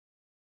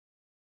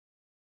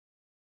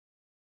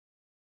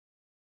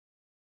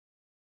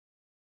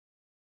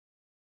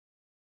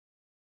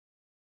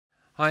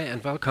Hi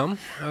and welcome.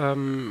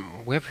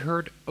 We have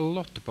heard a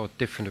lot about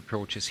different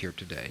approaches here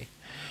today.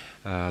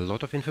 A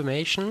lot of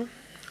information.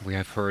 We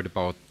have heard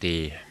about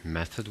the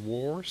method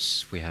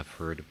wars. We have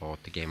heard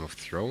about the Game of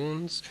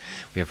Thrones.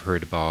 We have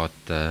heard about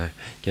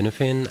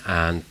Genofin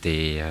and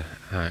the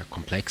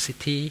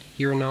complexity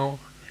here now.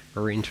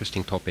 Very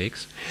interesting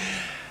topics.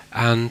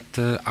 And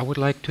I would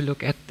like to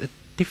look at a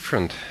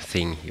different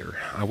thing here.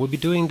 I will be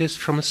doing this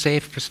from a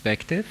safe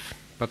perspective,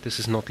 but this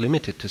is not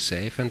limited to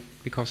safe, and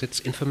because it's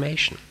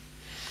information.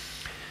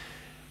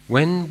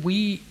 When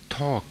we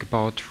talk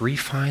about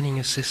refining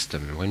a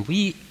system, when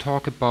we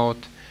talk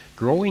about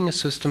growing a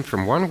system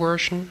from one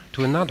version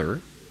to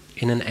another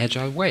in an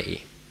agile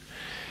way,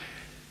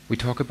 we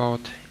talk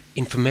about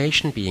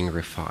information being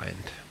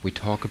refined. We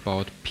talk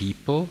about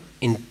people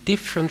in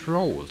different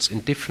roles,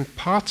 in different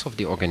parts of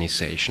the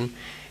organization,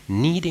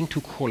 needing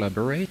to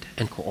collaborate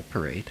and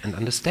cooperate and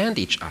understand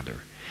each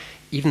other,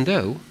 even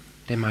though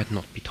they might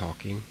not be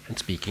talking and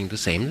speaking the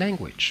same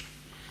language.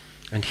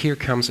 And here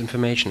comes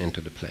information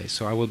into the place.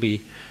 So I will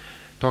be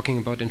talking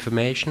about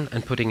information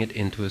and putting it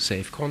into a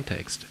safe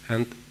context.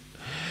 And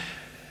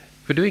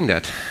for doing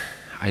that,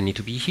 I need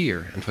to be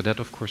here. And for that,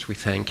 of course, we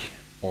thank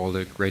all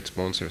the great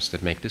sponsors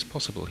that make this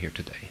possible here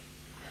today.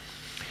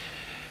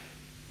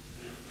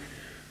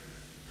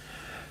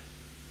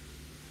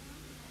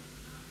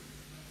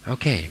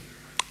 Okay,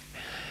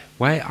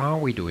 why are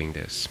we doing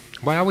this?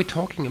 Why are we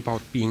talking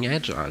about being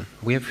agile?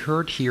 We have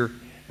heard here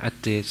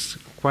at this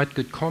quite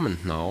good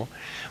comment now,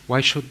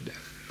 why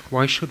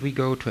should we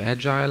go to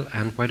agile,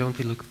 and why don't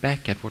we look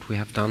back at what we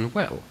have done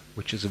well,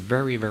 which is a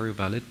very, very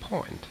valid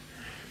point.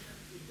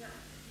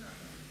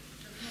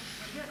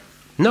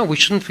 No, we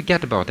shouldn't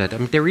forget about that. I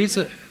mean, there is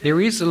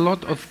a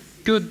lot of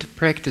good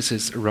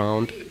practices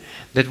around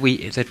that we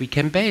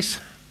can base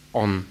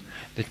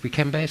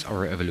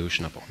our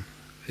evolution upon.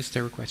 Is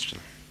there a question?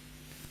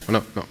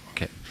 Oh, no,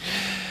 okay.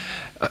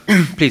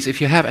 Please,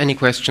 if you have any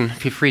question,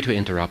 feel free to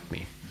interrupt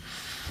me.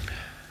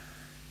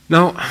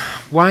 Now,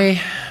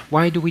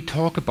 why do we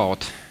talk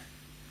about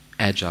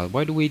agile?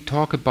 Why do we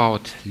talk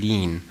about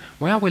lean?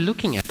 Why are we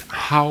looking at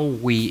how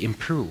we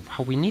improve,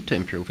 how we need to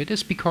improve? It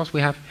is because we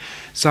have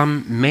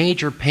some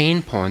major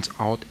pain points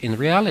out in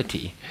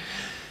reality.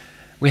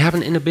 We have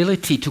an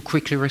inability to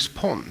quickly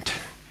respond,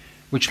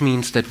 which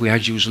means that we are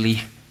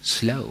usually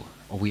slow,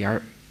 or we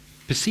are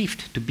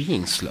perceived to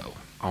being slow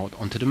out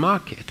onto the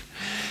market.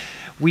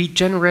 We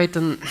generate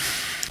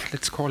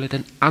let's call it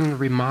an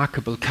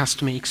unremarkable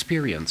customer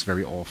experience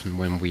very often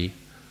when we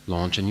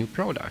launch a new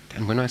product.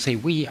 And when I say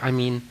we, I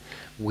mean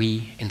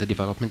we in the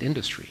development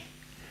industry.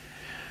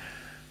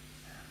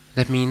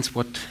 That means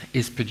what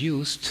is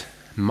produced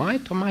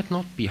might or might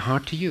not be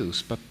hard to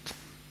use, but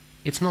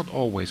it's not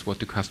always what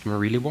the customer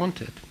really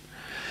wanted.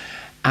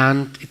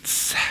 And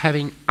it's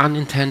having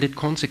unintended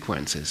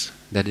consequences.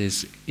 That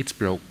is, it's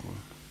broken.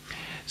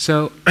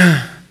 So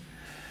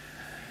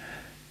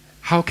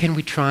how can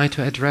we try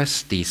to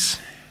address these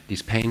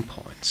pain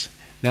points?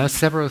 There are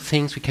several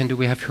things we can do.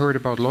 We have heard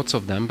about lots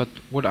of them, but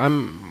what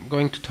I'm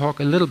going to talk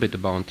a little bit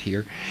about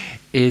here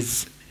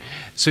is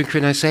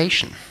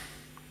synchronization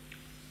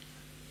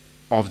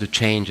of the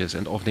changes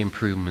and of the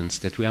improvements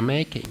that we are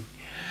making.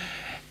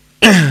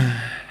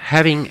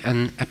 Having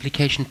an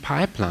application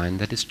pipeline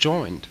that is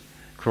joined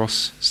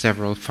across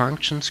several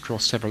functions,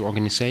 across several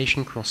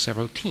organizations, across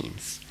several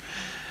teams.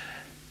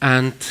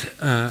 And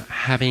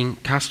having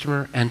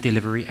customer and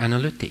delivery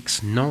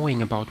analytics, knowing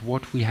about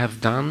what we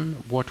have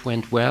done, what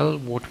went well,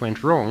 what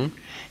went wrong,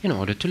 in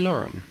order to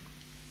learn.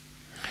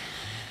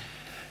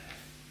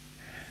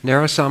 There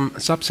are some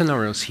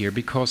sub-scenarios here,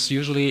 because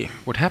usually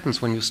what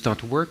happens when you start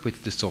to work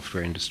with the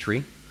software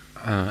industry,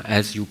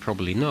 as you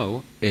probably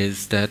know,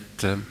 is that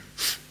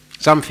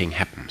something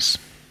happens.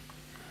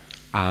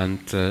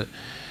 And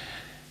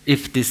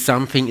if this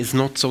something is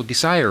not so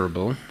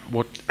desirable,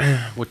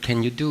 what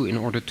can you do in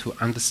order to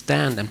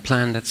understand and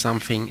plan that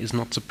something is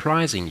not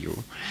surprising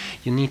you?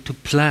 You need to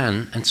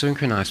plan and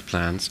synchronize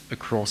plans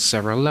across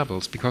several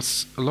levels,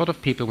 because a lot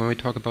of people, when we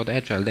talk about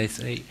agile, they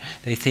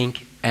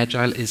think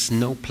agile is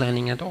no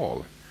planning at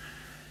all.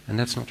 And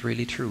that's not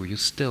really true. You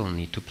still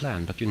need to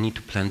plan, but you need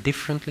to plan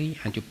differently,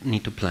 and you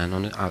need to plan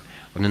on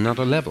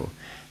another level.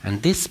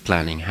 And this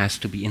planning has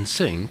to be in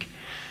sync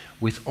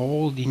with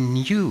all the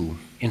new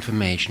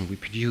information we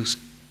produce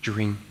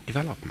during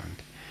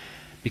development.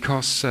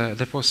 Because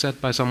that was said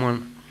by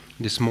someone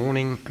this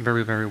morning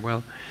very, very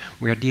well,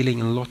 we are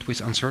dealing a lot with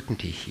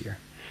uncertainty here.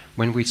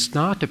 When we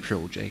start a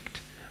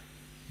project,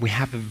 we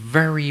have a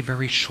very,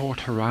 very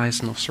short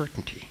horizon of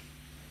certainty.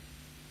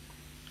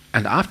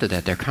 And after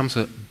that, there comes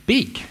a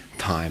big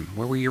time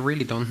where we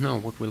really don't know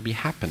what will be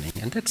happening.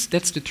 And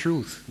that's the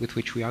truth with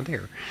which we are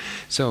there.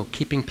 So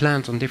keeping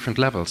plans on different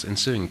levels in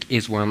sync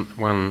is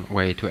one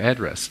way to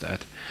address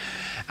that.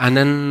 And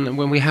then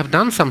when we have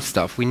done some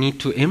stuff, we need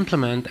to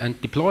implement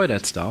and deploy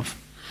that stuff.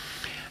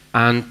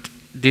 And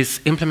this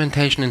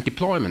implementation and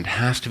deployment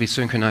has to be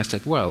synchronized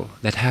as well.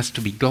 That has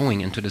to be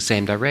going into the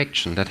same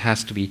direction. That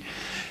has to be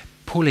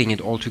pulling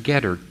it all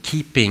together,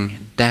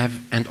 keeping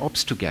dev and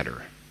ops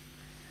together.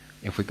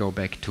 if we go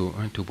back to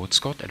what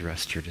Scott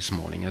addressed here this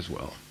morning as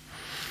well.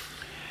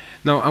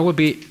 Now, I will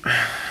be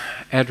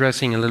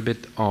addressing a little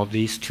bit of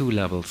these two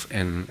levels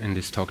in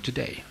this talk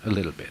today, a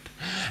little bit.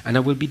 And I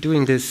will be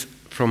doing this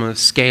from a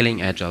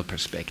scaling agile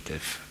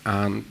perspective.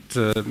 And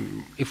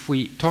if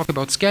we talk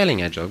about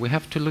scaling agile, we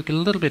have to look a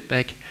little bit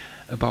back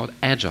about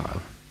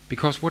agile.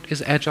 Because what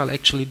is agile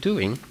actually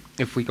doing?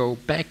 If we go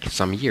back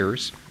some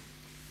years,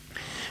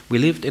 we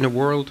lived in a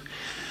world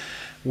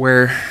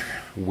where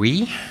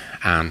we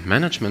and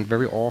management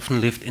very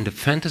often lived in the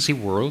fantasy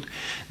world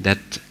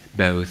that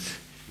both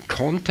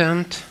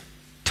content,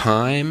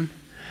 time,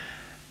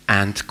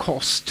 and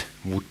cost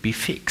would be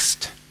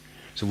fixed.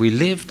 So we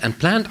lived and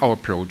planned our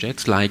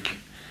projects like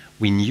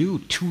we knew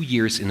 2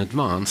 years in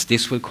advance,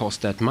 this will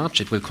cost that much,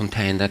 it will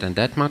contain that and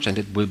that much, and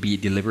it will be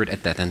delivered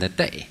at that and that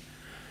day.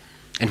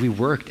 And we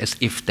worked as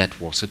if that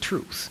was the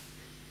truth.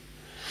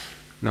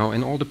 Now,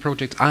 in all the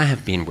projects I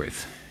have been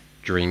with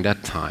during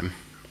that time,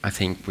 I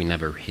think we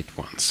never hit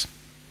once.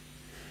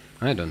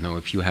 I don't know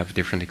if you have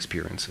different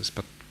experiences,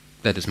 but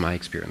that is my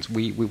experience.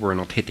 We were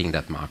not hitting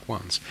that mark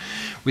once.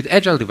 With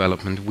agile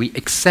development, we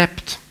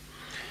accept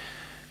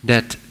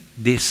that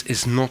this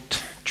is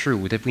not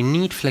true, that we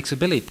need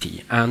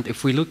flexibility. And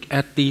if we look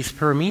at these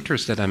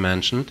parameters that I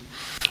mentioned,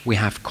 we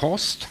have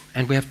cost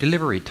and we have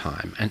delivery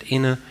time. And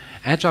in an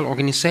agile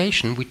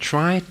organization, we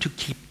try to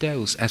keep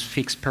those as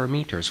fixed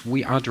parameters.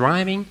 We are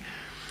driving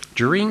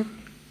during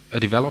a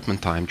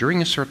development time,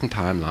 during a certain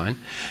timeline,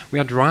 we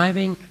are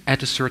driving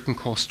at a certain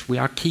cost. We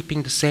are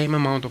keeping the same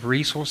amount of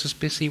resources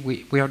busy.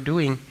 We are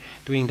doing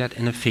that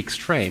in a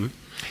fixed frame.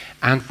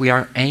 And we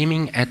are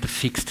aiming at the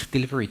fixed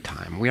delivery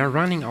time. We are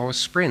running our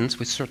sprints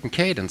with certain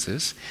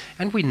cadences,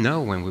 and we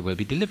know when we will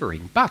be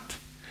delivering. But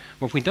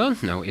what we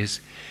don't know is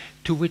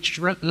to which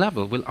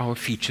level will our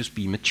features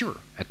be mature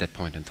at that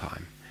point in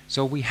time.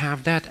 So we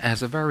have that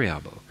as a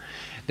variable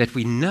that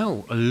we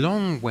know a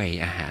long way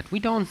ahead. We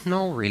don't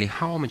know really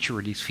how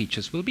mature these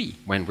features will be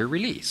when we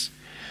release.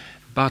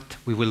 But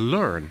we will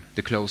learn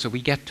the closer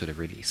we get to the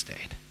release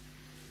date.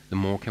 The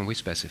more can we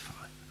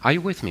specify. Are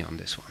you with me on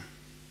this one?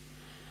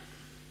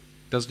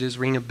 Does this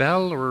ring a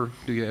bell or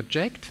do you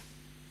object?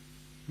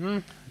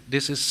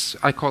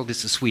 I call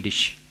this a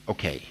Swedish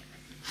okay.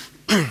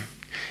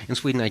 In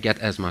Sweden I get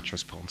as much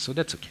response, so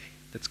that's okay.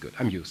 That's good,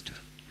 I'm used to it.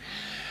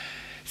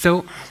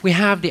 So we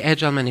have the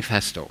Agile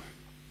Manifesto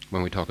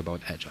when we talk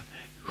about Agile.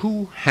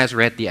 Who has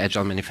read the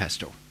Agile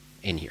Manifesto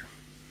in here?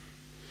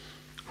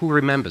 Who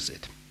remembers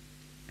it?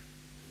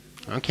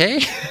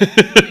 Okay.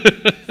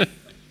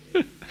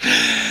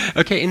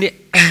 Okay, in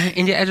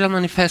the Agile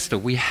Manifesto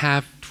we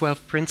have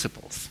 12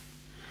 principles.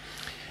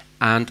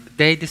 And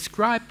they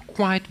describe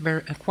quite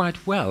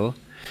well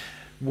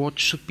what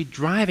should be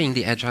driving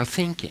the agile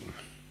thinking.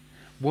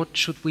 What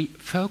should we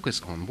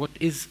focus on? What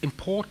is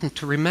important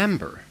to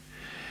remember?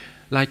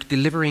 Like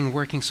delivering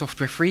working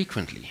software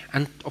frequently.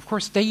 And of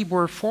course they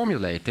were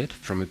formulated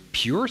from a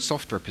pure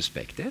software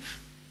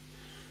perspective,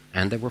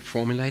 and they were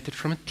formulated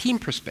from a team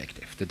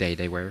perspective the day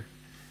they were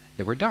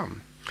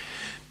done.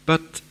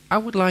 But I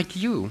would like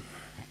you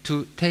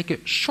to take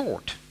a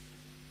short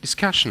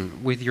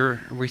discussion with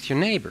your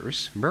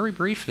neighbors, very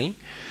briefly,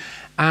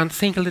 and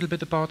think a little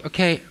bit about,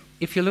 okay,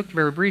 if you look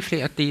very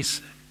briefly at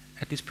these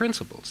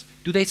principles,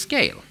 do they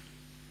scale?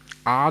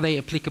 Are they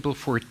applicable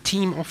for a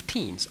team of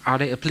teams? Are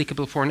they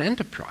applicable for an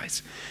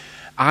enterprise?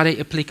 Are they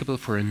applicable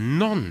for a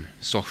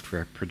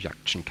non-software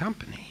production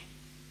company?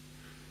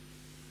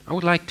 I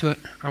would like you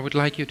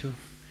to.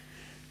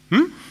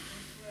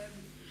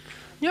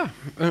 Yeah,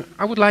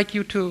 I would like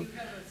you to.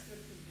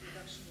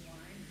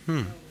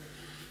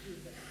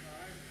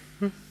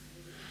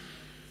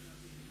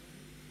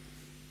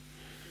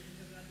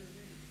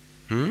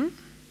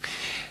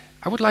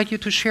 I would like you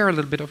to share a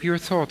little bit of your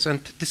thoughts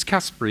and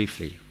discuss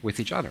briefly with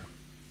each other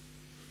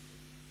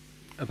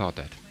about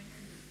that.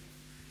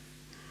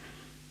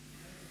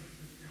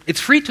 It's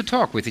free to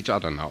talk with each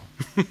other now.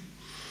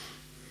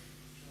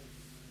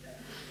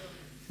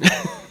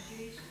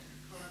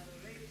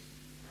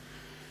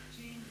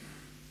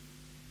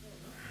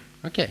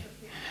 Okay.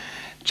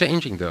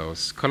 Changing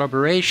those.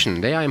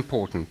 Collaboration, they are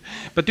important.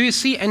 But do you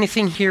see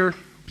anything here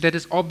that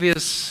is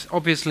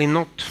obviously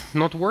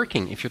not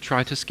working if you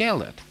try to scale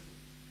that?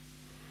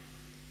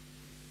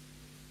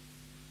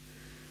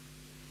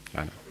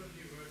 I know.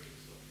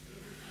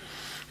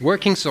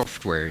 Working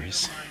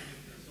softwares.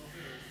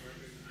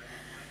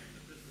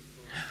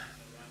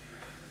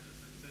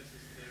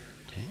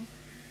 Okay.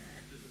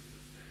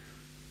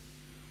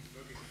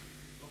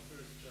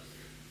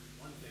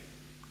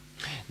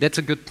 That's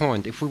a good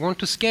point. If we want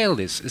to scale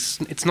this,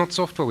 it's not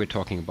software we're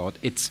talking about.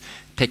 It's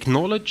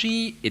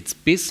technology, it's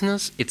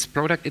business, it's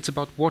product. It's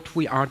about what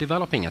we are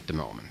developing at the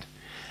moment.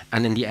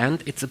 And in the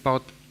end, it's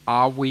about,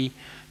 are we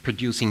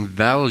producing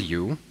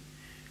value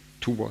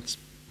towards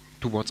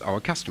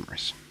our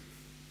customers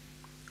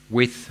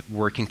with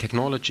working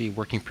technology,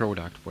 working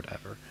product,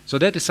 whatever. So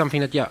that is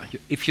something that, yeah,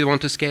 if you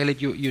want to scale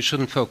it, you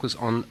shouldn't focus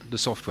on the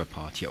software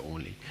part here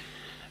only.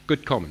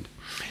 Good comment.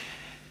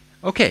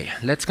 Okay,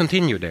 let's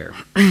continue there.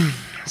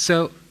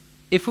 So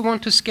if we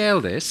want to scale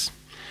this,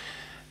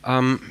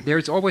 there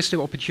is always the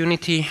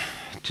opportunity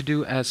to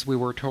do as we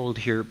were told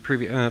here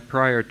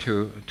prior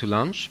to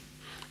lunch.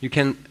 You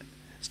can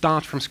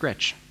start from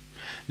scratch,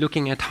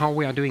 looking at how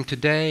we are doing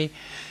today,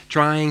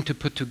 trying to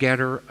put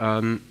together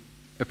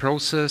a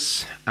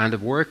process and a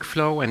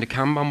workflow and a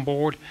Kanban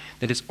board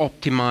that is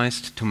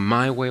optimized to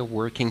my way of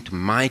working, to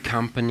my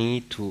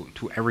company,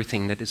 to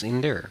everything that is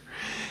in there.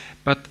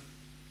 But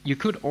you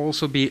could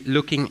also be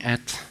looking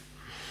at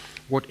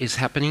what is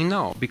happening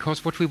now,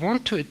 because what we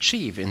want to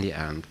achieve in the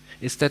end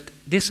is that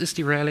this is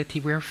the reality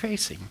we are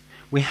facing.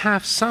 We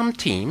have some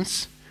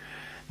teams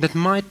that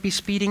might be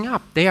speeding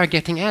up. They are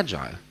getting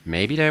agile.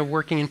 Maybe they are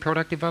working in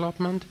product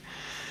development.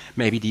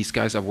 Maybe these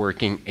guys are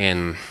working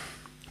in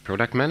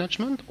product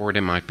management, or they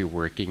might be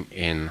working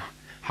in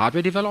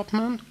hardware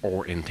development,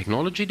 or in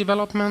technology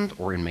development,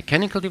 or in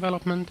mechanical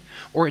development,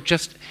 or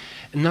just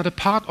another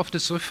part of the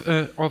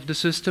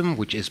system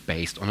which is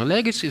based on a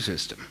legacy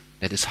system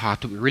that is hard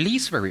to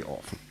release very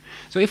often.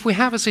 So if we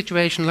have a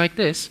situation like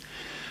this,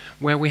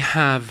 where we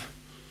have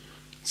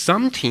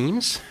some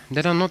teams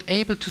that are not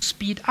able to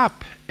speed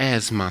up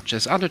as much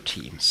as other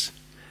teams,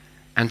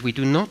 and we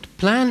do not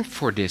plan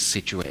for this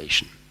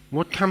situation,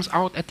 what comes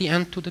out at the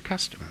end to the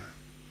customer?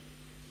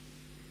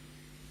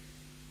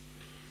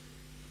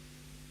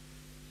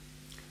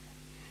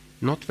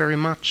 Not very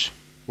much.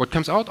 What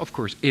comes out, of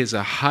course, is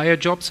a higher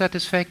job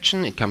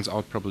satisfaction. It comes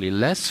out probably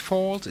less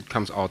faults. It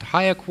comes out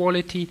higher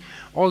quality,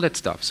 all that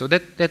stuff. So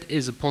that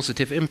is a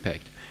positive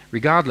impact,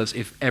 regardless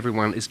if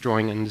everyone is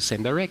drawing in the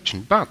same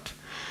direction. But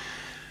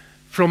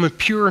from a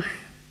pure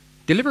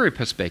delivery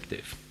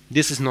perspective,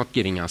 this is not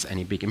giving us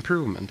any big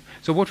improvement.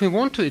 So what we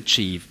want to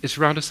achieve is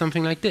rather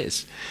something like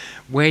this,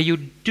 where you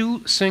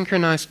do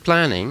synchronized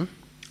planning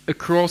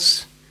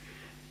across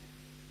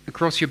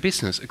your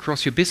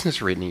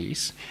business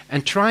release,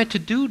 and try to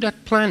do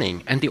that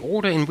planning and the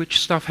order in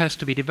which stuff has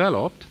to be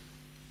developed,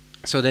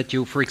 so that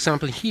you, for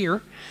example,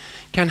 here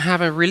can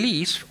have a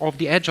release of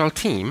the Agile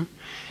team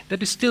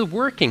that is still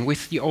working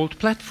with the old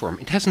platform.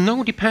 It has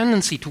no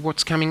dependency to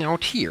what's coming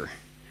out here.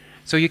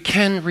 So you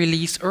can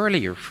release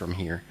earlier from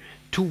here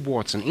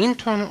towards an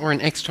internal or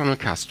an external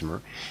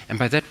customer, and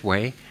by that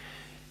way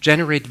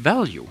generate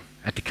value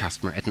at the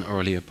customer at an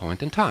earlier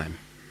point in time.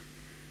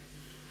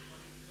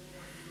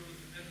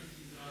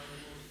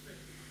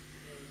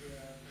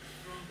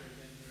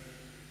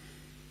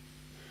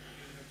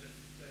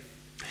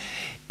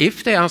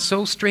 If they are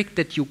so strict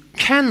that you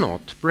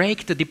cannot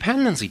break the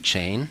dependency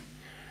chain,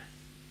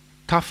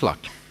 tough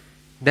luck.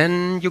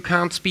 Then you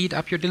can't speed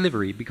up your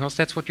delivery, because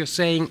that's what you're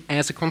saying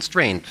as a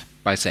constraint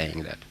by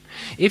saying that.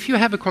 If you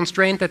have a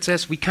constraint that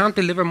says we can't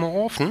deliver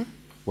more often,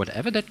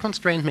 whatever that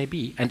constraint may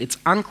be, and it's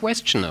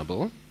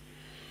unquestionable,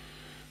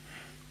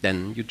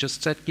 then you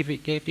just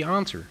gave the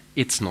answer.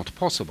 It's not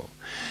possible.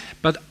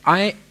 But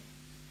I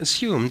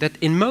assume that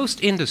in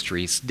most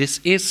industries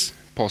this is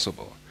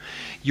possible.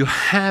 You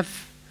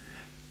have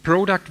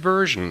product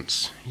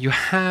versions, you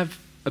have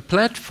a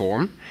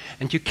platform,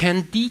 and you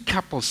can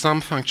decouple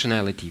some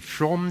functionality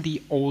from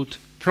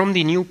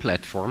the new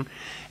platform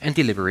and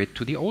deliver it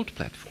to the old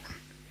platform.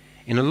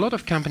 In a lot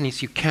of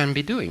companies you can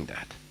be doing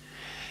that.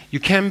 You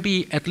can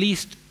be at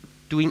least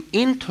doing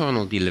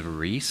internal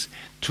deliveries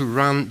to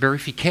run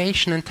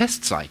verification and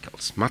test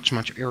cycles much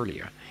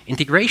earlier,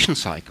 integration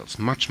cycles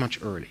much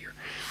earlier.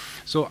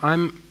 So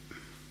I'm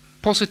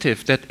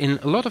positive that in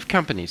a lot of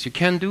companies you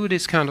can do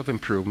this kind of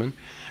improvement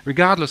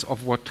regardless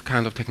of what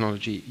kind of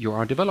technology you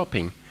are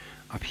developing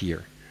up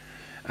here.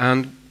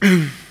 And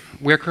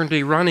we're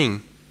currently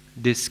running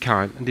this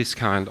kind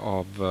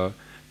of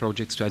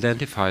projects to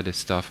identify this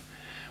stuff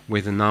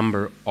with a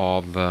number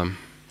of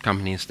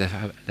companies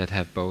that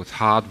have both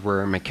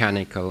hardware,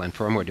 mechanical, and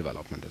firmware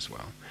development as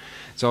well.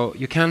 So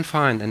you can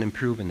find and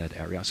improve in that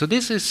area. So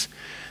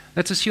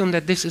let's assume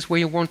that this is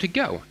where you want to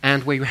go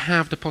and where you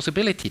have the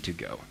possibility to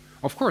go.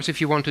 Of course, if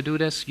you want to do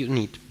this, you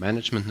need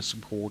management and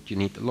support, you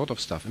need a lot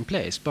of stuff in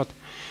place. But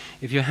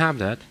if you have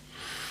that,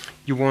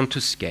 you want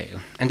to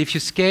scale. And if you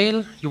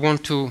scale, you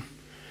want to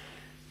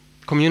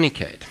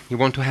communicate. You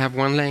want to have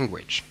one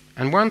language.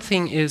 And one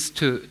thing is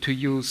to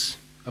use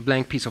a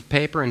blank piece of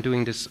paper and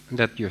doing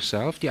that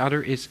yourself. The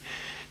other is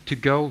to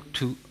go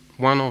to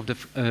one of the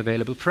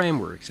available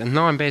frameworks. And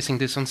now I'm basing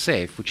this on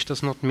SAFe, which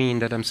does not mean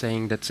that I'm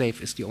saying that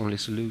SAFe is the only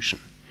solution.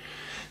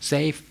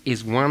 SAFe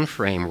is one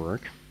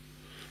framework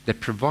that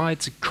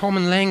provides a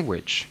common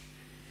language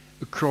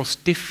across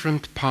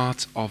different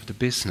parts of the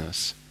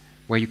business,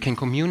 where you can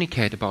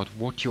communicate about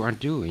what you are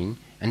doing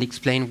and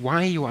explain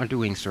why you are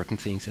doing certain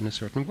things in a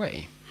certain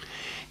way.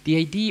 The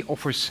AD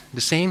offers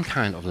the same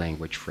kind of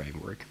language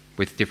framework,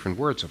 with different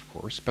words of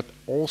course, but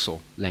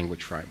also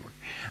language framework.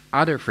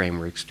 Other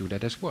frameworks do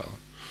that as well.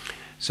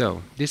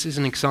 So this is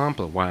an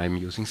example why I'm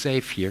using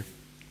SAFe here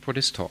for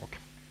this talk.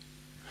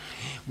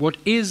 What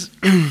is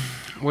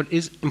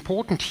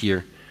important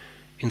here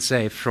in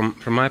SAFe, from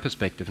my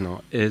perspective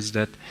now, is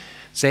that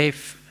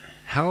SAFe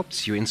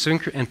helps you in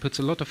and puts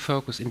a lot of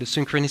focus in the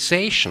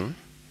synchronization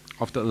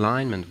of the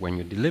alignment when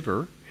you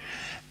deliver,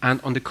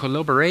 and on the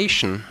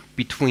collaboration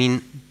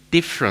between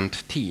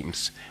different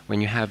teams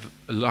when you have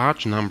a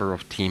large number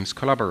of teams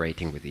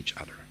collaborating with each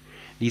other.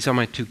 These are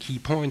my two key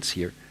points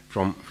here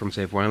from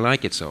SAFe, why I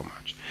like it so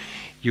much.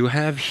 You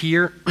have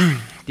here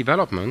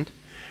development,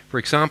 for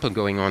example,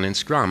 going on in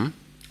Scrum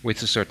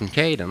with a certain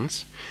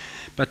cadence,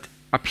 but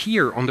up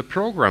here on the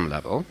program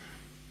level,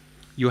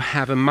 you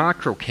have a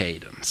macro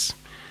cadence.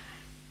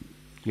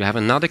 You have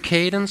another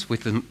cadence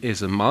which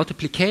is a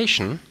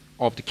multiplication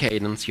of the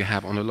cadence you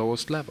have on the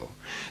lowest level.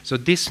 So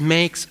this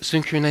makes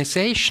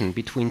synchronization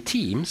between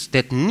teams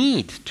that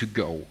need to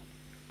go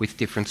with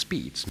different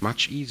speeds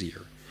much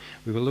easier.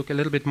 We will look a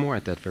little bit more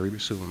at that very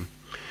soon.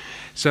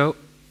 So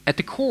at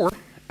the core,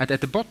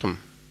 at the bottom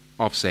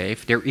of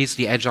SAFe, there is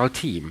the Agile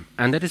team.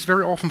 And that is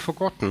very often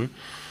forgotten,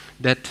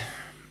 that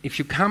if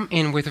you come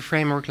in with a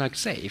framework like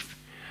SAFe,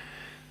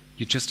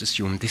 you just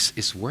assume this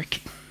is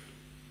working.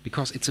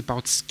 Because it's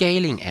about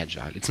scaling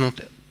Agile. It's not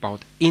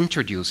about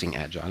introducing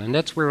Agile. And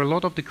that's where a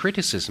lot of the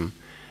criticism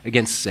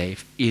against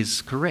SAFe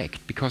is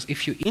correct. Because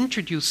if you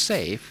introduce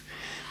SAFe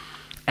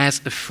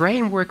as a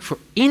framework for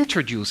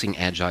introducing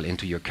Agile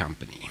into your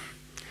company,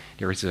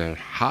 there is a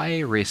high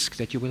risk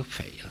that you will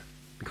fail.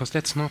 Because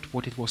that's not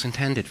what it was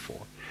intended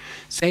for.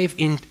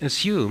 SAFe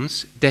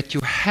assumes that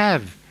you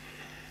have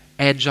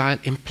Agile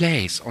in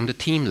place on the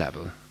team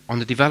level, on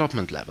the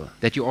development level,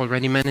 that you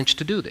already managed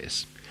to do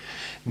this.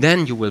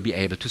 Then you will be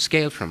able to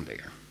scale from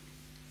there.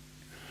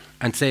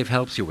 And SAFe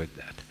helps you with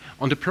that.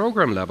 On the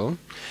program level,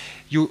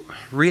 you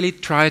really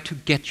try to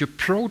get your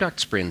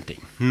product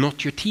sprinting,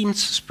 not your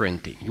teams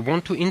sprinting. You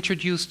want to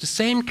introduce the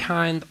same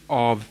kind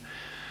of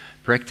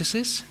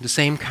practices, the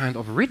same kind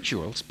of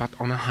rituals, but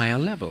on a higher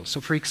level. So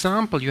for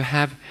example, you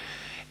have,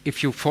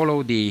 if you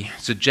follow the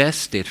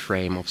suggested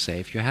frame of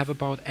SAFe, you have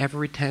about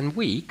every 10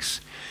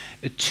 weeks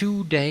a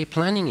 2-day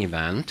planning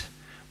event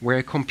where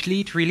a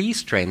complete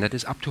release train that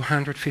is up to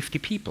 150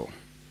 people,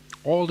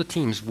 all the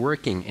teams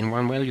working in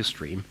one value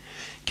stream,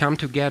 come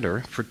together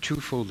for 2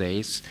 full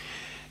days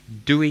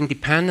doing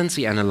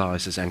dependency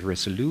analysis and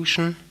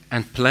resolution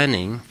and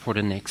planning for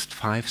the next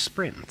 5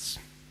 sprints.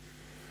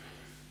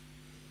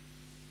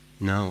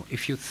 Now,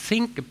 if you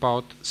think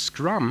about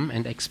Scrum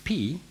and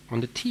XP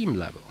on the team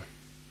level,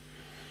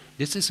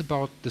 this is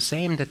about the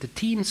same that the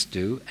teams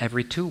do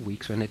every 2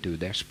 weeks when they do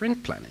their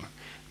sprint planning,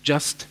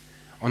 just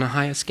on a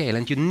higher scale.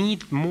 And you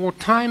need more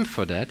time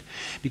for that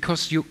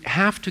because you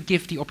have to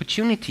give the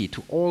opportunity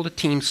to all the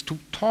teams to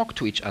talk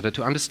to each other,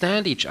 to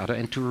understand each other,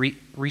 and to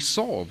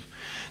resolve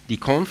the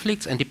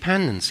conflicts and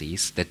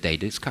dependencies that they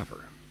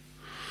discover.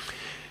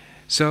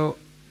 So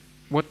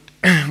what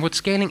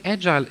scaling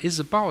Agile is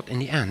about in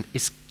the end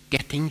is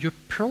getting your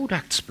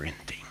product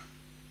sprinting,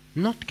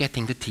 not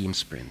getting the team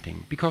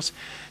sprinting. Because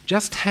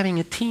just having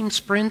a team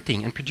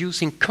sprinting and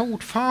producing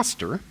code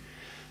faster,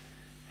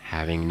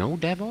 having no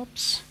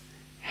DevOps,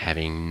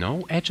 having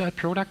no Agile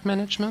product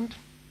management,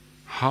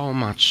 how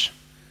much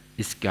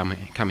is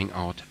coming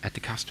out at the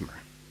customer?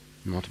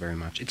 Not very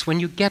much. It's when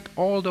you get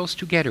all those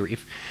together,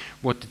 if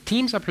what the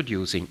teams are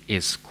producing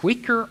is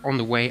quicker on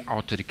the way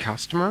out to the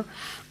customer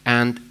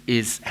and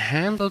is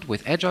handled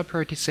with Agile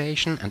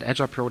prioritization and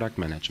Agile product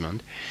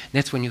management,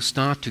 that's when you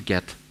start to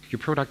get your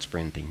product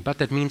sprinting. But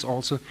that means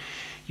also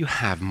you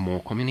have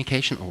more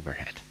communication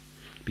overhead.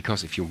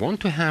 Because if you want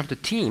to have the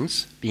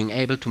teams being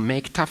able to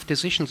make tough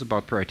decisions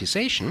about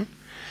prioritization,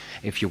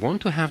 if you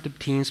want to have the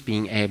teams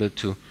being able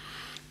to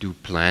do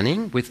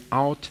planning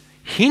without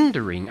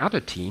hindering other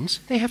teams,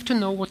 they have to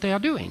know what they are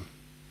doing.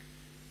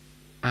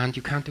 And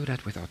you can't do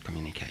that without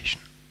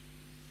communication.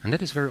 And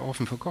that is very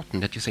often forgotten,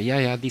 that you say,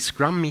 yeah, these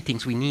Scrum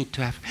meetings we need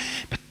to have,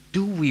 but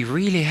do we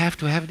really have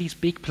to have these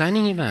big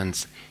planning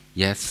events?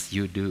 Yes,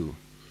 you do.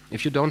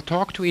 If you don't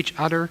talk to each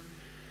other,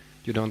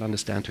 you don't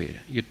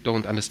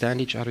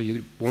understand each other,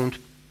 you won't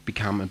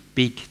become a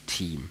big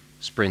team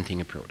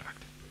sprinting a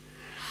product.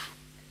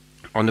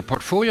 On the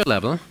portfolio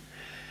level,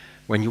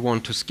 when you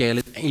want to scale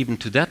it even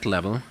to that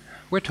level,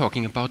 we're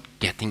talking about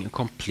getting a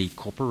complete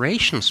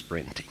corporation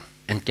sprinting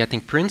and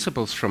getting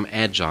principles from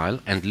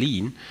Agile and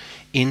Lean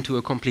into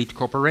a complete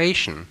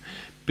corporation,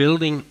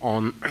 building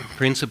on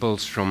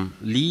principles from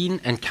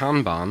Lean and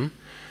Kanban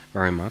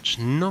very much,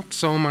 not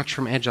so much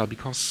from Agile,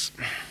 because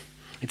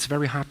it's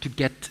very hard to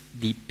get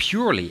the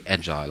purely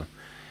Agile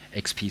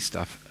XP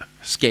stuff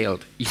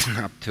scaled even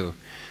up to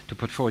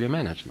portfolio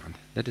management.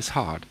 That is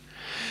hard.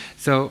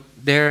 So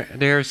there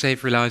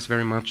SAFe relies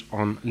very much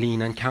on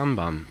Lean and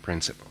Kanban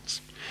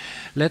principles.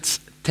 Let's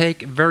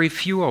take very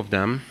few of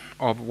them,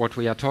 of what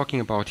we are talking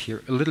about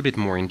here, a little bit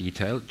more in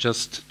detail,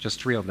 just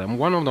 3 of them.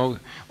 One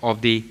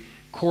of the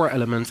core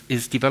elements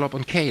is develop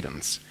on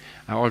cadence.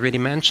 I already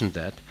mentioned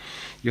that.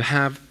 You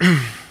have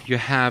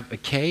a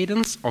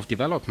cadence of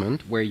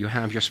development where you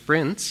have your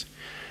sprints,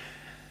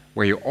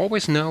 where you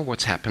always know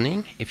what's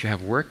happening. If you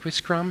have worked with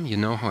Scrum, you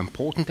know how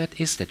important that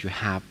is, that you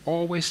have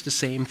always the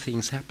same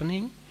things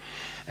happening.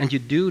 And you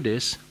do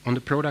this on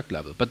the product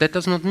level. But that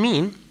does not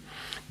mean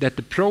that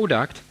the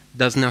product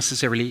doesn't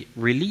necessarily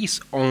release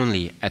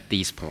only at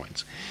these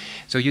points.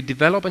 So you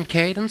develop in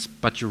cadence,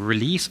 but you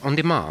release on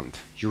demand.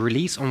 You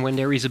release on when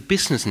there is a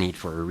business need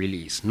for a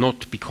release,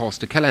 not because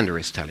the calendar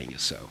is telling you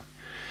so.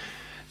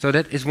 So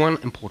that is one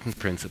important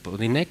principle.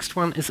 The next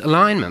one is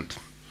alignment.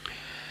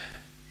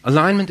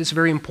 Alignment is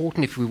very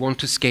important if we want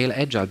to scale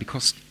Agile,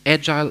 because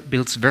Agile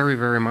builds very,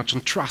 very much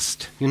on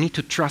trust. You need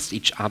to trust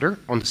each other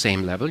on the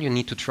same level. You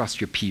need to trust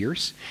your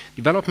peers.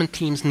 Development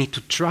teams need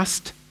to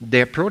trust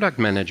their product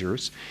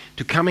managers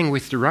to coming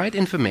with the right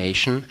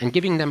information and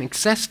giving them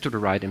access to the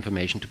right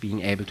information to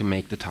being able to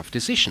make the tough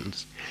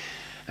decisions.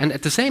 And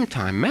at the same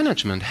time,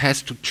 management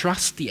has to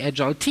trust the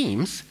Agile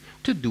teams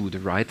to do the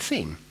right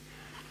thing,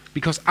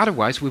 because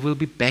otherwise we will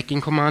be back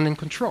in command and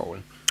control.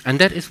 And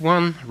that is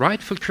one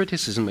rightful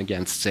criticism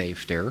against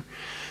SAFe there,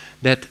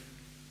 that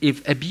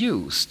if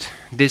abused,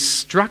 this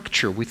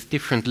structure with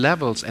different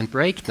levels and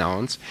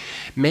breakdowns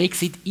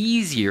makes it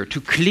easier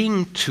to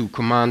cling to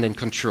command and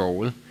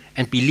control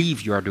and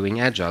believe you are doing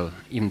Agile,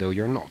 even though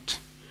you're not.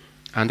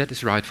 And that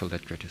is rightful,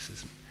 that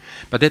criticism.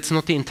 But that's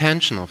not the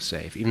intention of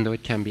SAFe, even though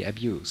it can be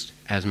abused,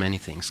 as many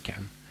things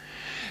can.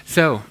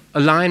 So,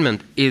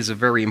 alignment is a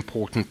very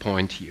important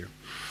point here.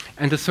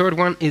 And the third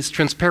one is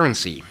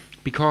transparency,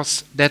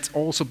 because that's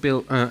also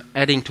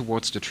adding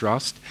towards the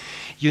trust.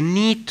 You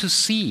need to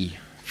see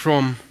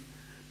from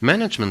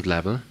management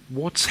level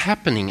what's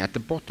happening at the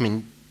bottom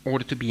in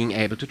order to being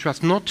able to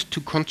trust, not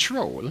to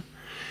control,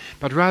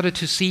 but rather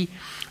to see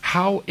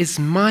how is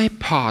my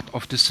part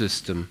of the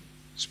system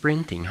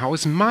sprinting, how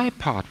is my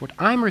part, what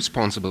I'm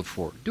responsible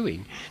for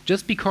doing.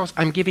 Just because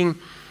I'm giving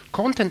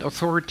content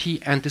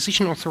authority and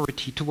decision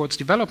authority towards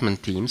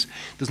development teams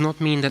does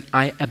not mean that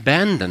I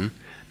abandon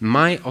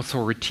my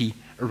authority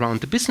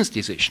around the business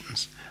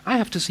decisions. I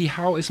have to see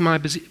how is my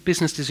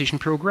business decision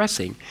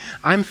progressing.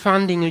 I'm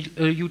funding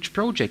a huge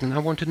project and I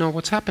want to know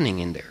what's happening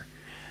in there.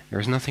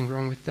 There's nothing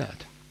wrong with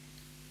that.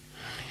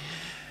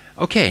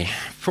 Okay,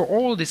 for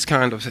all these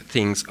kind of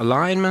things,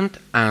 alignment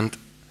and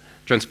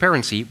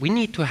transparency, we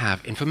need to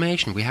have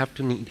information. We have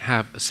to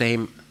have the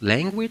same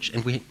language,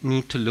 and we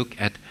need to look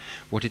at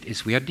what it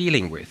is we are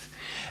dealing with.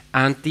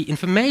 And the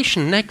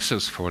information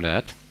nexus for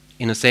that,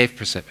 in a SAFe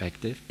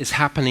perspective, is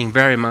happening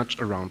very much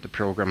around the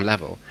program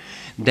level.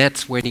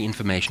 That's where the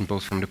information,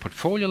 both from the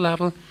portfolio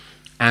level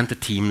and the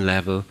team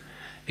level,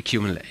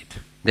 accumulate.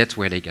 That's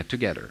where they get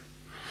together.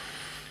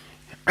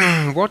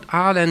 What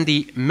are then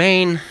the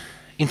main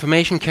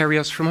information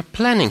carriers from a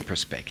planning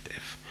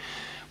perspective?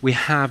 We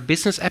have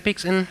business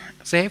epics in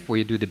SAFe, where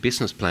you do the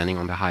business planning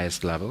on the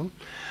highest level.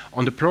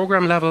 On the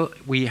program level,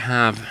 we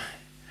have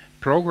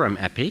program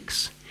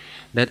epics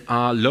that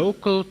are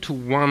local to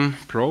one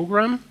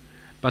program,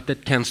 but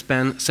that can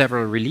span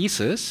several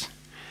releases,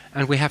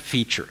 and we have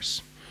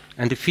features.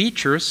 And the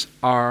features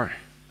are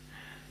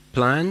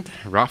planned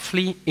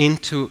roughly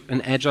into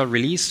an Agile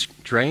release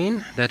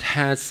train that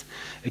has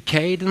a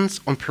cadence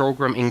on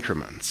program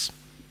increments.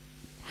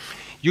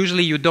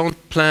 Usually you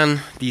don't plan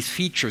these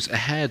features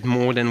ahead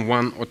more than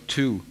 1 or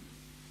 2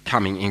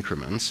 coming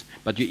increments,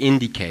 but you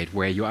indicate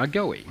where you are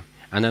going.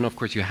 And then of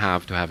course you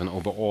have to have an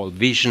overall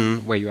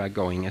vision where you are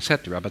going,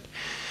 etc. But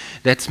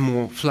that's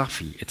more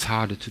fluffy. It's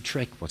harder to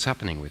track what's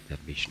happening with that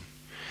vision.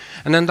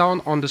 And then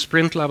down on the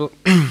sprint level,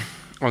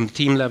 on the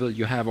team level,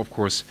 you have, of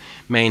course,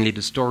 mainly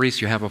the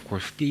stories. You have, of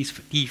course, these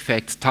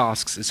defects,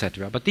 tasks,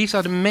 etc. But these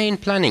are the main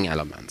planning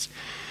elements.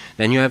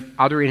 Then you have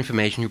other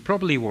information you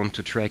probably want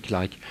to track,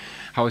 like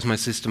how is my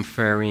system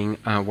faring,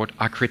 what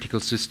are critical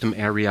system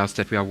areas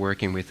that we are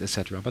working with,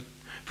 etc. But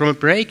from a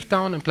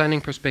breakdown and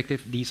planning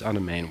perspective, these are the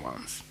main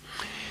ones.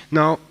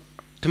 Now,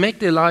 to make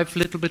the life a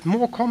little bit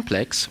more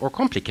complex or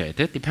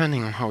complicated,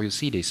 depending on how you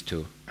see these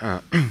two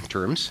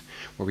terms,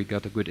 where we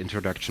got a good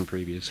introduction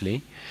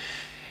previously,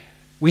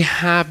 we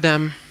have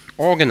them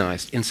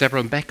organized in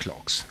several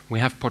backlogs. We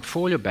have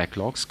portfolio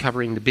backlogs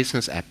covering the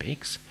business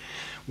epics.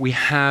 We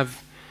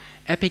have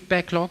epic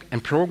backlog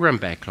and program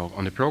backlog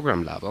on the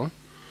program level.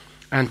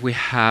 And we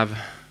have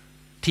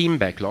team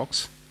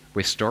backlogs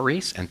with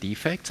stories and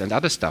defects and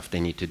other stuff they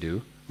need to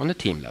do on the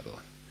team level.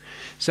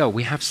 So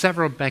we have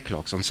several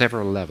backlogs on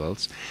several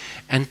levels,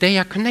 and they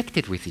are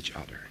connected with each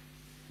other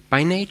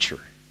by nature.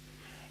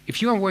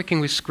 If you are working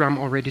with Scrum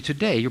already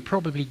today, you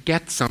probably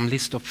get some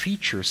list of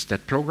features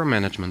that program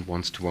management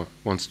wants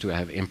to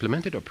have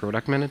implemented, or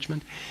product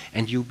management,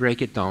 and you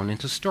break it down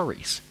into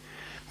stories.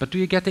 But do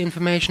you get the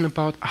information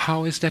about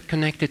how is that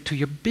connected to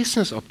your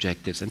business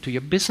objectives and to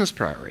your business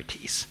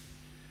priorities?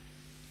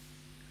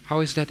 How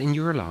is that in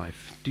your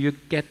life? Do you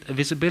get a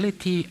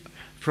visibility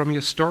from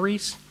your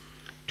stories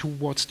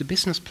towards the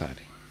business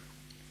planning?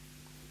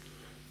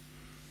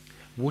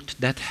 Would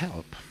that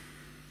help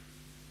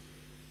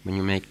when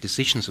you make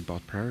decisions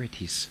about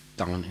priorities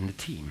down in the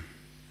team?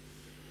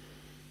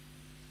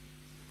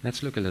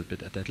 Let's look a little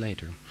bit at that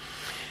later.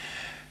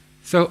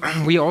 So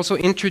we also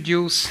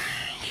introduce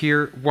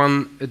here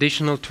one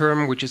additional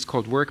term, which is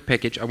called work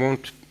package. I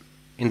won't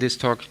in this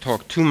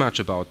talk too much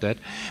about that,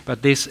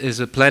 but this is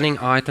a planning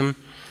item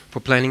for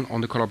planning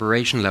on the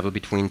collaboration level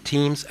between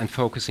teams and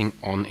focusing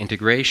on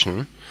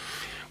integration,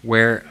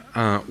 where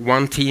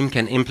one team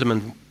can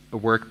implement a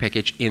work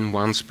package in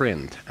one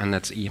sprint, and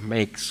that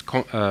makes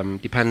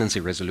dependency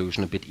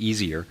resolution a bit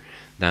easier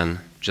than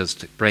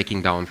just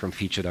breaking down from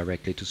feature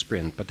directly to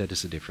sprint, but that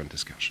is a different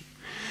discussion.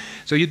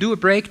 So you do a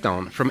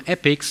breakdown from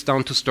epics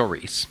down to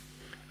stories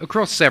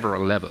across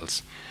several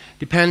levels.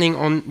 Depending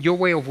on your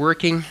way of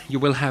working, you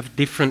will have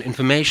different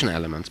information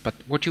elements, but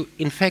what you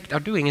in fact are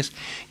doing is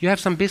you have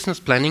some business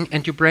planning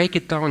and you break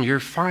it down, you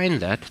refine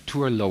that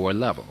to a lower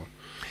level.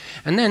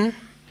 And then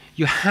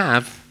you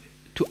have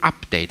to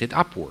update it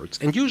upwards.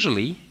 And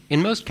usually,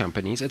 in most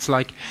companies, it's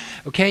like,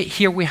 okay,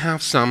 here we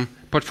have some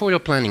portfolio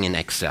planning in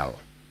Excel.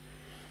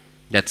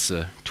 That's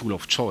a tool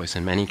of choice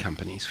in many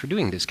companies for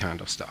doing this kind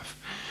of stuff.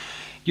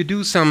 You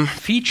do some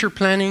feature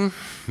planning,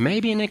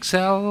 maybe in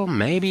Excel,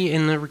 maybe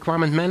in a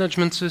requirement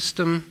management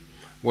system,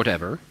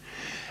 whatever.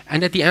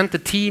 And at the end, the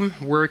team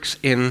works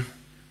in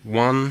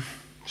one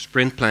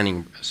sprint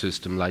planning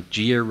system like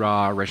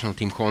Jira, Rational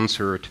Team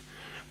Concert,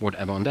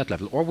 whatever on that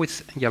level, or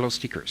with yellow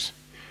stickers.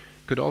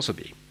 Could also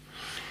be.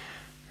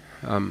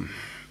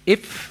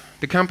 If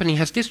the company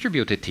has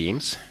distributed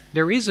teams,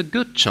 there is a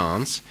good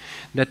chance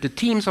that the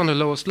teams on the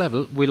lowest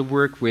level will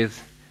work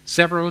with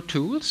several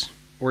tools,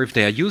 or if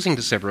they are using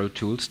the several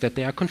tools, that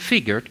they are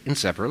configured in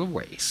several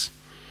ways.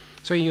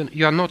 So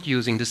you are not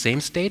using the same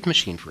state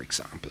machine, for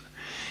example.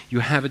 You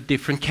have a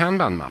different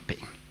Kanban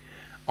mapping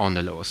on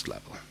the lowest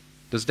level.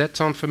 Does that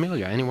sound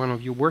familiar? Any one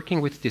of you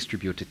working with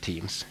distributed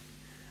teams?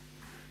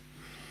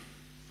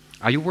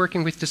 Are you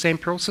working with the same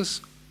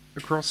process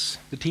across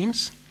the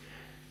teams?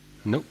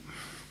 Nope.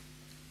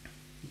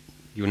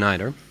 You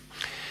neither.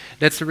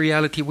 That's the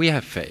reality we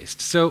have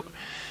faced. So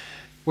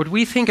what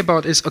we think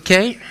about is,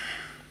 okay,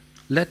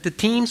 let the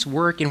teams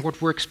work in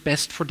what works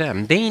best for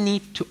them. They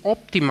need to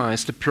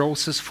optimize the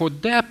process for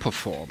their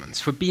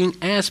performance, for being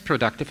as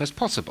productive as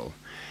possible.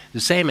 The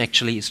same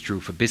actually is true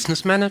for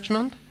business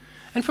management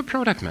and for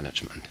product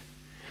management.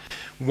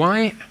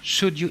 Why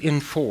should you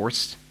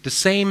enforce the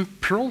same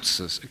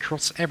process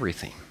across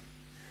everything?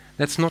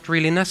 That's not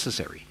really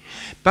necessary.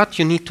 But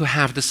you need to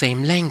have the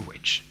same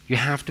language. You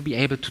have to be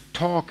able to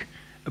talk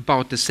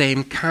about the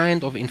same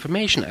kind of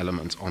information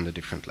elements on the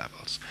different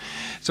levels.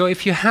 So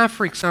if you have,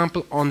 for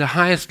example, on the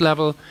highest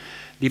level,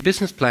 the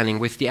business planning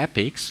with the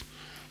epics,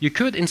 you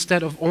could,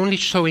 instead of only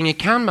showing a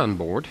Kanban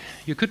board,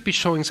 you could be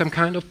showing some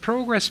kind of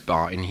progress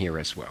bar in here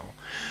as well.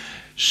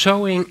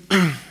 Showing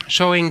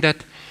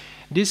that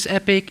this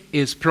epic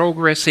is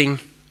progressing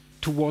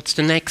towards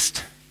the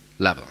next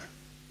level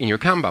in your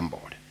Kanban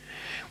board.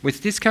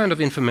 With this kind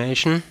of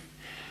information,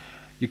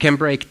 you can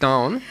break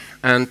down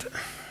and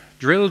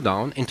drill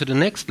down into the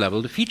next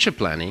level, the feature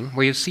planning,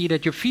 where you see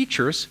that your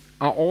features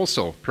are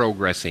also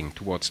progressing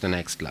towards the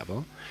next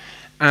level.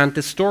 And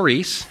the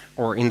stories,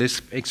 or in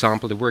this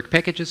example, the work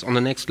packages on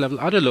the next level,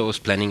 are the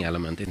lowest planning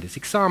element in this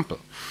example.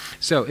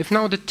 So if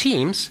now the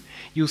teams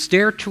use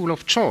their tool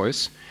of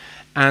choice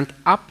and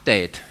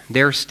update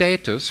their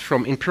status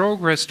from in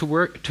progress to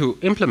work to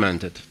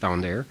implemented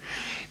down there,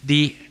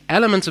 the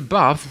elements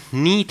above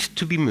need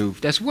to be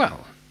moved as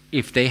well,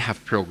 if they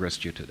have progress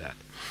due to that.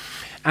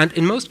 And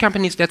in most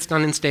companies, that's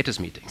done in status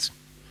meetings.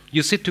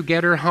 You sit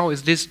together, how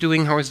is this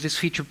doing, how is this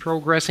feature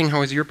progressing,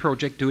 how is your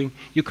project doing?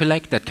 You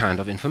collect that kind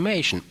of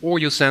information, or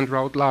you send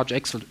around large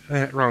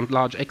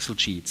Excel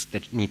sheets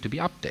that need to be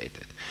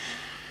updated.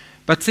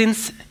 But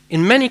since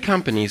in many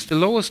companies the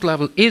lowest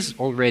level is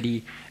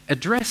already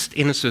addressed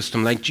in a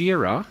system like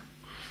Jira,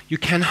 you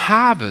can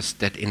harvest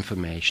that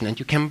information and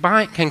you can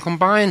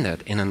combine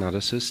that in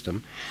another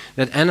system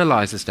that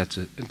analyzes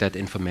that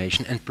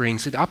information and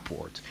brings it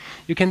upwards.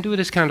 You can do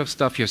this kind of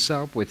stuff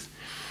yourself with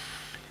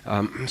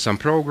some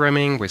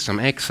programming, with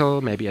some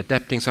Excel, maybe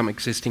adapting some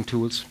existing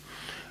tools.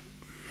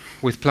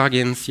 With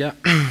plugins, yeah.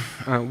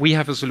 We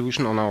have a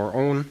solution on our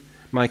own,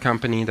 my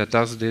company, that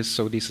does this,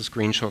 so these are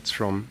screenshots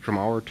from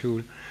our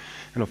tool.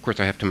 And of course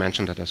I have to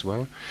mention that as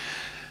well.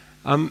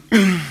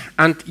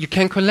 And you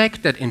can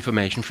collect that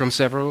information from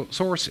several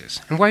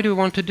sources. And why do we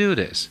want to do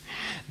this?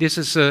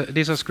 These are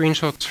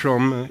screenshots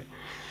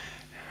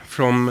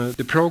from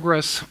the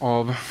progress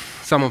of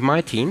some of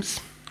my teams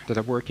that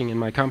are working in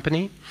my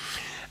company.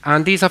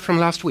 And these are from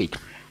last week.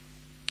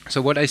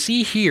 So what I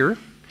see here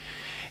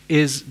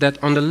is that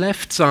on the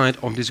left side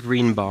of this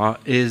green bar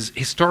is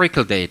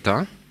historical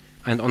data,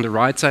 and on the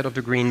right side of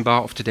the green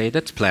bar of today,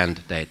 that's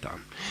planned data.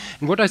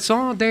 And what I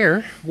saw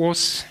there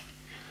was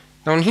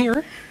down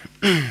here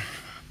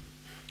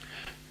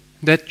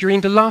that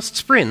during the last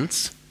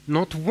sprints,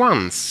 not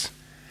once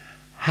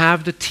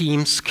have the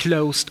teams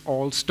closed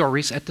all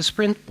stories at the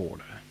sprint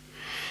border.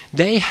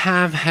 They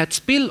have had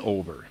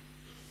spillover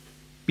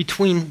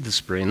between the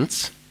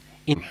sprints.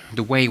 In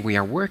the way we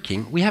are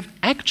working, we have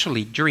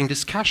actually, during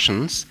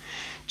discussions,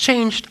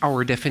 changed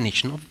our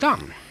definition of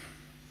done.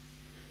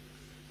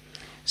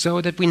 So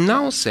that we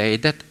now say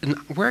that a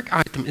work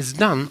item is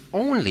done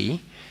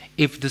only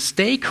if the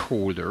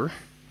stakeholder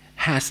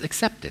has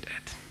accepted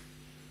it,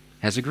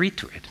 has agreed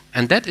to it.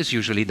 And that is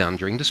usually done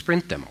during the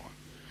sprint demo.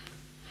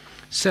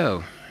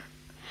 So,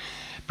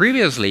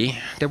 previously,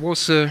 there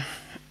was a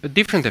a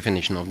different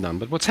definition of done.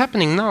 But what's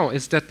happening now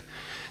is that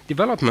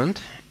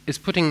development is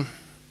putting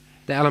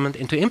the element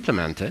into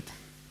implemented,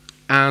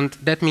 and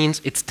that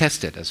means it's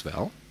tested as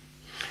well.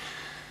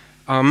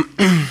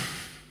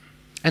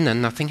 And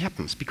then nothing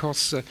happens,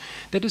 because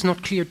that is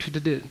not clear to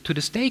the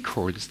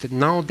stakeholders that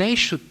now they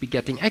should be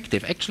getting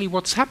active. Actually,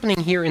 what's happening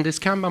here in this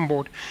Kanban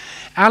board,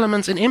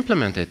 elements and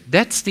implemented,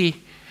 that's the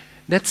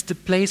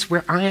place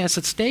where I as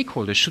a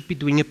stakeholder should be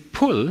doing a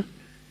pull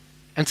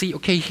and see,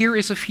 okay, here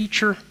is a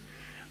feature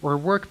or a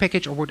work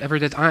package or whatever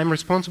that I'm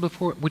responsible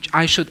for, which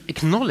I should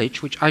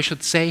acknowledge, which I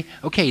should say,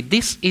 okay,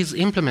 this is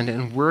implemented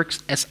and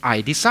works as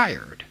I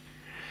desired.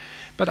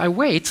 But I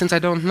wait, since I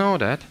don't know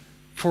that,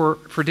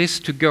 for this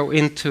to go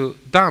into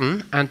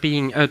done and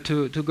being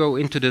to go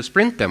into the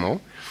sprint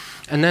demo,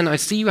 and then I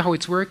see how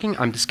it's working.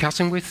 I'm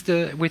discussing with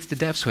the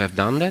devs who have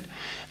done that,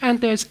 and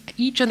there's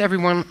each and every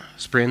one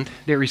sprint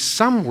there is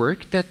some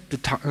work that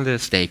the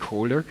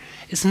stakeholder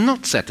is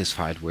not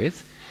satisfied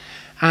with,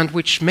 and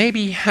which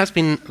maybe has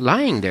been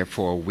lying there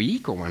for a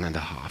week or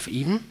 1.5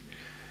 even.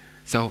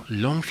 So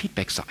long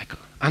feedback cycle,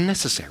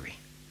 unnecessary.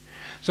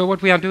 So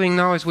what we are doing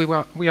now is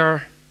we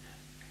are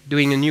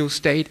doing a new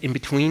state in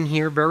between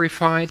here,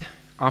 verified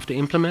after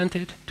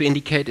implemented, to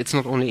indicate it's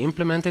not only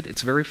implemented,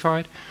 it's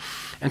verified,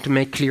 and to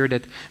make clear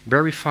that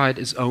verified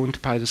is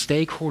owned by the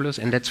stakeholders,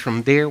 and that's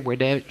from there where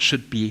they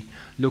should be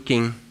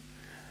looking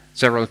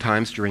several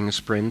times during a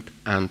sprint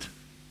and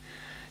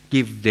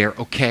give their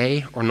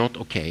okay or not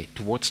okay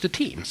towards the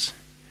teams.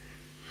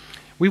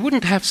 We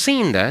wouldn't have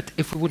seen that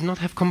if we would not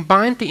have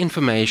combined the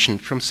information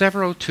from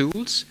several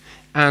tools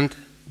and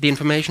the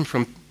information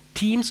from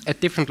teams at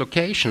different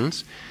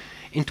locations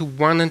into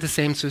one and the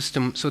same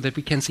system, so that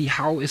we can see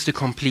how is the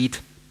complete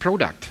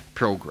product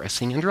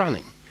progressing and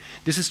running.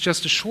 This is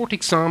just a short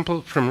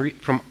example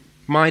from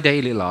my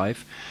daily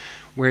life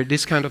where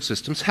this kind of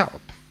systems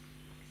help.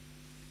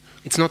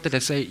 It's not that I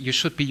say you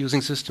should be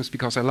using systems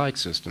because I like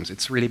systems.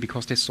 It's really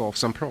because they solve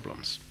some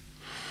problems.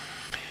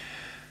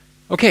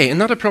 Okay,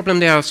 another problem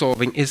they are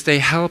solving is they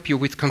help you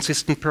with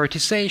consistent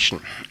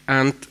prioritization.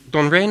 And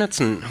Don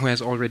Reinertsen, who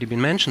has already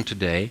been mentioned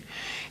today,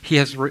 he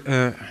has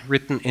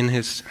written in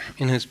his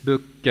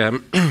book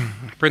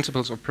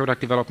Principles of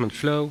Product Development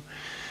Flow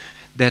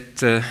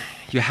that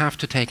you have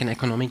to take an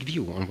economic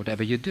view on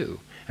whatever you do.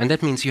 And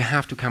that means you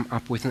have to come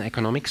up with an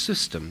economic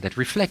system that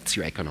reflects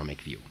your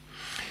economic view.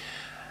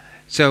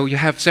 So you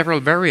have several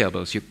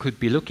variables you could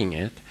be looking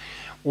at,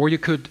 or you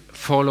could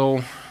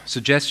follow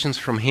suggestions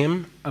from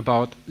him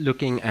about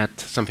looking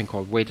at something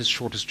called weighted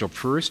shortest job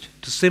first,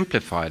 to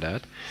simplify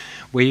that,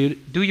 where you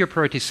do your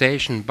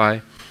prioritization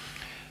by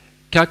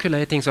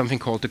calculating something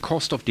called the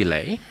cost of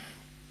delay.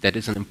 That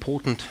is an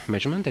important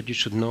measurement that you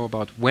should know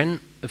about when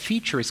a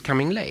feature is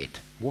coming late.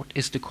 What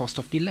is the cost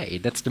of delay?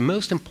 That's the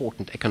most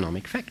important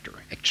economic factor,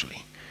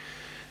 actually,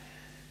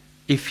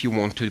 if you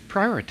want to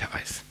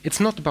prioritize. It's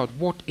not about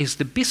what is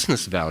the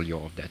business value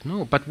of that,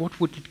 no, but what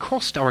would it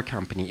cost our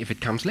company if it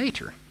comes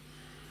later?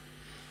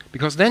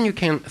 Because then you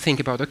can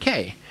think about,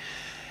 okay,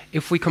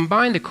 if we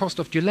combine the cost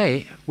of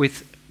delay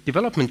with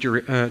development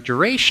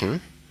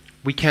duration,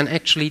 we can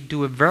actually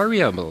do a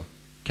variable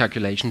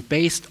calculation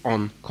based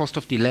on cost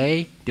of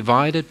delay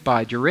divided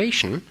by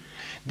duration.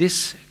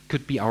 This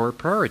could be our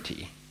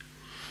priority,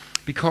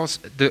 because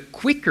the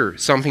quicker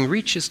something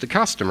reaches the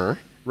customer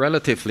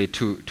relatively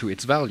to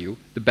its value,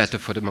 the better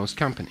for the most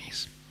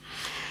companies.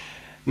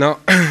 Now,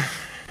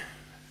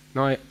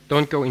 now I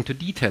don't go into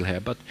detail here,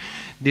 but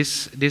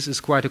this is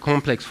quite a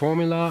complex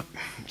formula.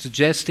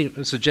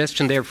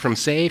 Suggestion there from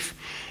SAFe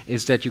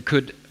is that you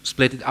could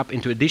split it up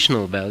into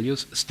additional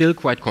values, still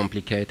quite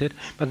complicated,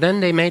 but then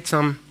they made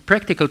some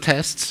practical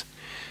tests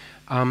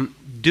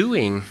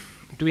doing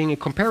a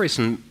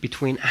comparison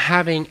between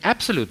having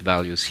absolute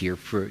values here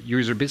for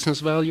user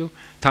business value,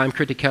 time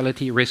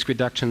criticality, risk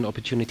reduction,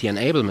 opportunity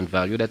enablement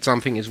value, that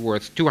something is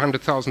worth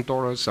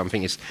 $200,000,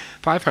 something is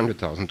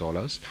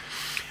 $500,000,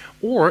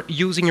 or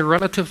using a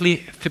relatively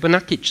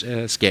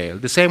Fibonacci scale,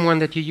 the same one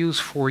that you use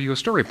for your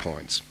story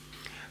points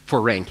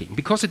for ranking,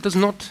 because it is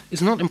not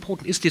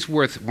important, is this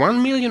worth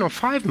 $1 million or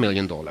 $5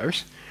 million?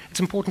 It's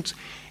important,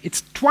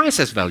 it's twice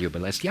as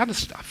valuable as the other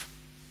stuff.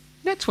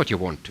 That's what you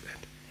want to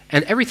it.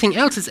 And everything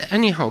else is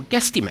anyhow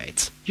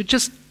guesstimates. You're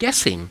just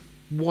guessing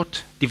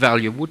what the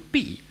value would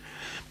be.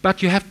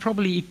 But you have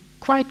probably a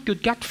quite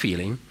good gut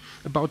feeling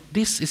about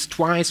this is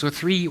twice or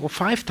 3 or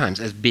 5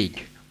 times as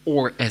big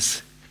or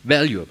as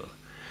valuable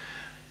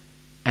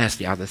as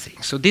the other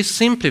thing. So this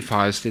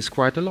simplifies this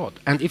quite a lot.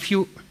 And if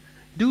you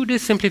do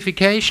this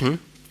simplification,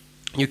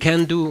 you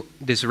can do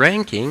this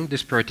ranking,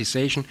 this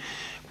prioritization,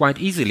 quite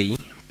easily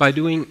by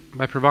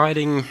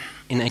providing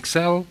in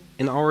Excel,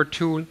 in our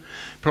tool,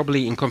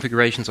 probably in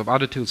configurations of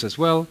other tools as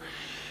well,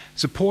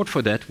 support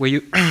for that, where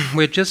you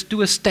where just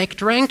do a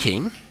stacked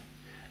ranking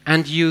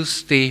and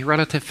use the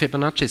relative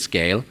Fibonacci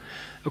scale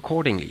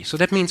accordingly. So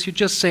that means you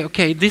just say,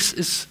 okay, this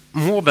is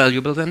more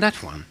valuable than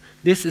that one,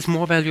 this is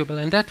more valuable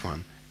than that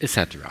one,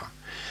 etc.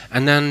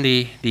 And then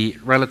the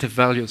relative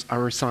values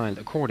are assigned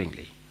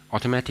accordingly,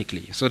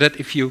 automatically, so that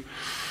if you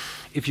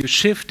If you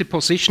shift the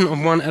position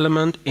of one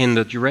element in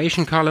the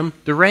duration column,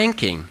 the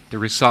ranking, the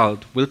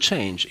result, will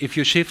change. If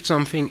you shift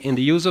something in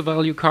the user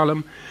value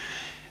column,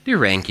 the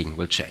ranking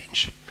will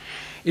change.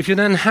 If you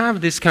then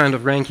have this kind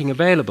of ranking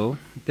available,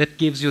 that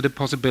gives you the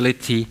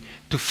possibility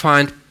to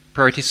find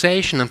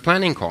prioritization and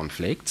planning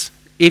conflicts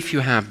if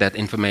you have that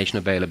information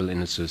available in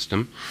the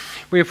system,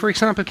 where you, for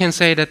example, can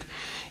say that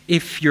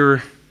if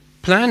your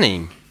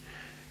planning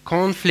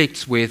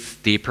conflicts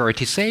with the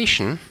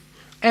prioritization,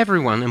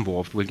 everyone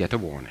involved will get a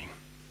warning.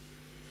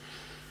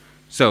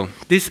 So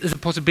this is a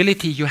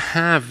possibility you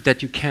have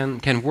that you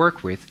can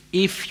work with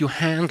if you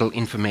handle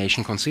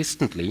information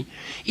consistently,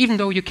 even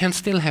though you can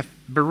still have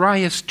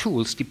various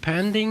tools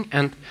depending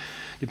on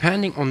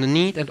the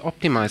need and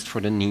optimized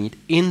for the need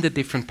in the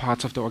different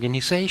parts of the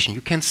organization.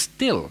 You can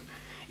still,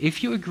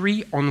 if you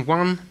agree on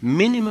one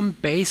minimum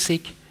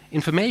basic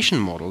information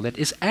model that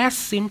is as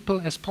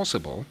simple as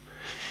possible,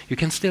 you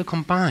can still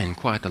combine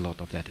quite a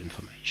lot of that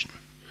information.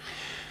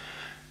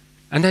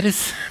 And that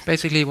is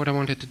basically what I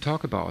wanted to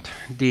talk about.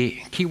 The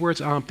keywords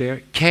are up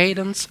there: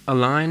 cadence,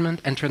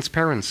 alignment, and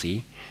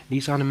transparency.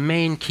 These are the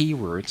main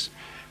keywords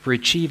for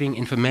achieving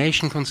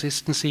information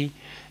consistency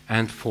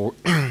and for,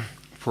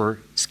 for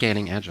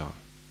scaling Agile.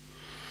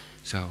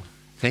 So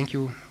thank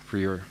you for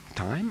your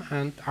time,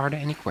 and are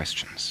there any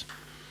questions?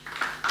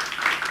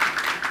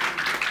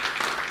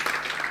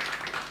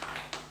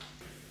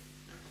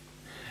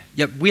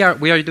 Yeah, we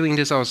are doing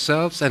this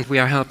ourselves, and we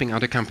are helping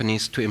other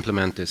companies to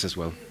implement this as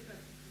well.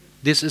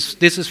 This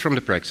is from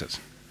the Praxis.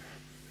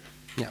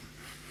 Yeah.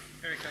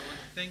 Erik, I want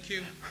to thank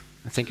you.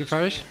 Thank you,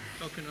 Farish.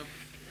 Token of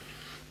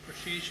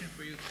appreciation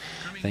for you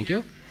coming. Thank here.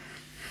 you.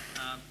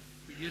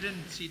 You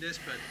didn't see this,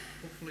 but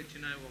hopefully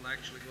tonight we'll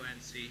actually go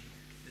and see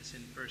this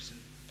in person.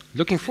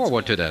 Looking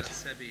forward to that.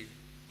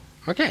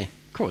 Okay,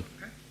 cool.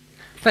 Okay.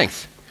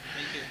 Thanks.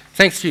 Thank you.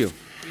 Thanks to you.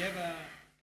 We have a